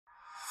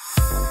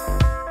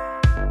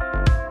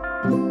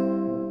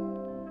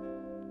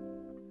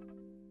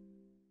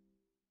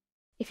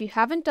If you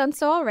haven't done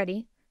so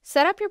already,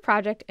 set up your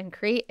project and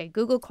create a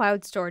Google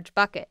Cloud Storage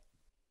bucket.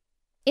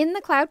 In the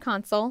Cloud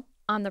Console,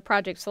 on the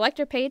Project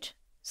Selector page,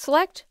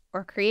 select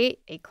or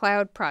create a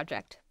cloud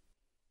project.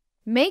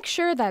 Make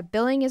sure that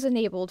billing is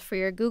enabled for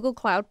your Google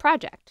Cloud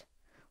project.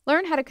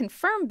 Learn how to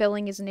confirm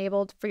billing is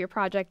enabled for your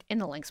project in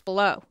the links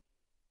below.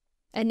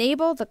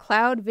 Enable the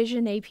Cloud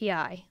Vision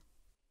API.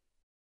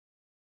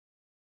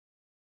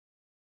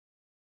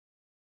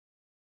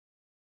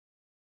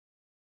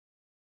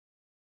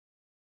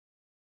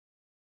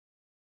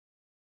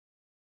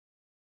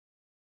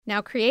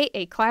 Now create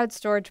a cloud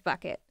storage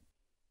bucket.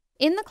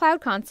 In the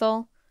Cloud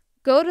Console,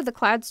 go to the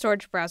Cloud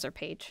Storage Browser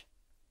page.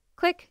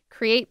 Click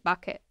Create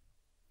Bucket.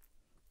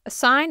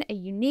 Assign a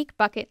unique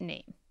bucket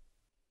name.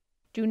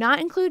 Do not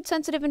include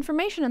sensitive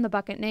information in the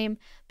bucket name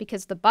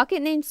because the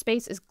bucket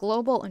namespace is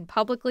global and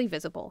publicly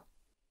visible.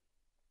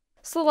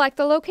 Select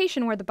the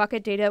location where the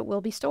bucket data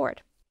will be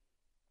stored.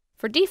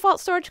 For default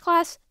storage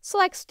class,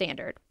 select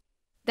Standard.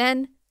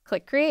 Then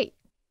click Create.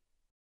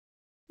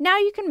 Now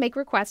you can make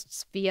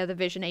requests via the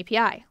Vision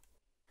API.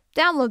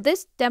 Download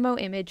this demo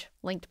image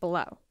linked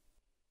below.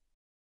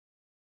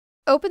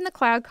 Open the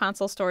Cloud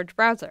Console Storage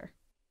Browser.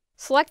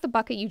 Select the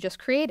bucket you just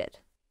created.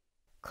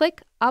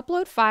 Click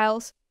Upload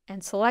Files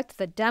and select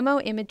the demo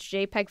image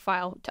JPEG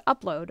file to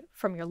upload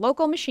from your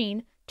local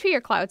machine to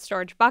your cloud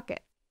storage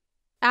bucket.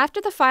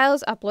 After the file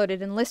is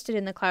uploaded and listed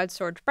in the Cloud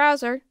Storage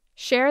Browser,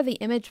 share the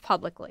image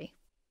publicly.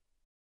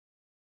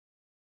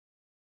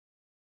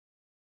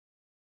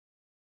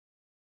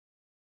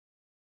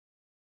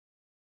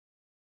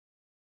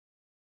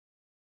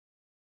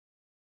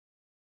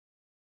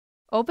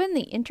 Open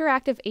the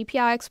Interactive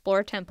API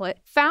Explorer template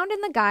found in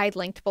the guide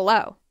linked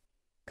below.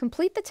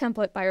 Complete the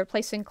template by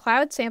replacing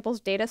Cloud Samples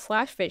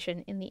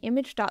data/vision in the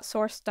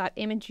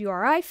image.source.image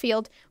URI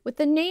field with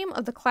the name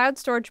of the cloud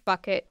storage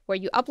bucket where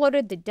you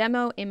uploaded the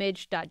demo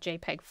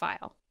image.jpg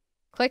file.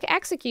 Click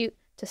Execute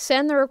to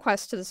send the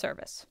request to the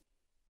service.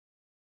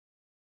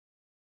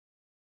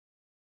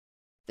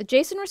 The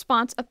JSON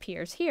response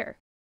appears here.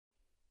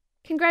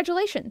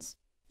 Congratulations!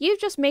 You've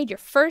just made your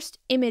first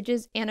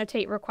Images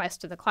Annotate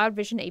request to the Cloud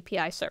Vision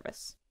API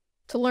service.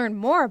 To learn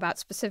more about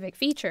specific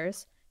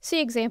features,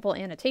 see example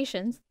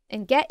annotations,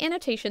 and get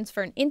annotations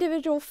for an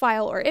individual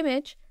file or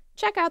image,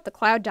 check out the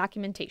Cloud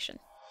documentation.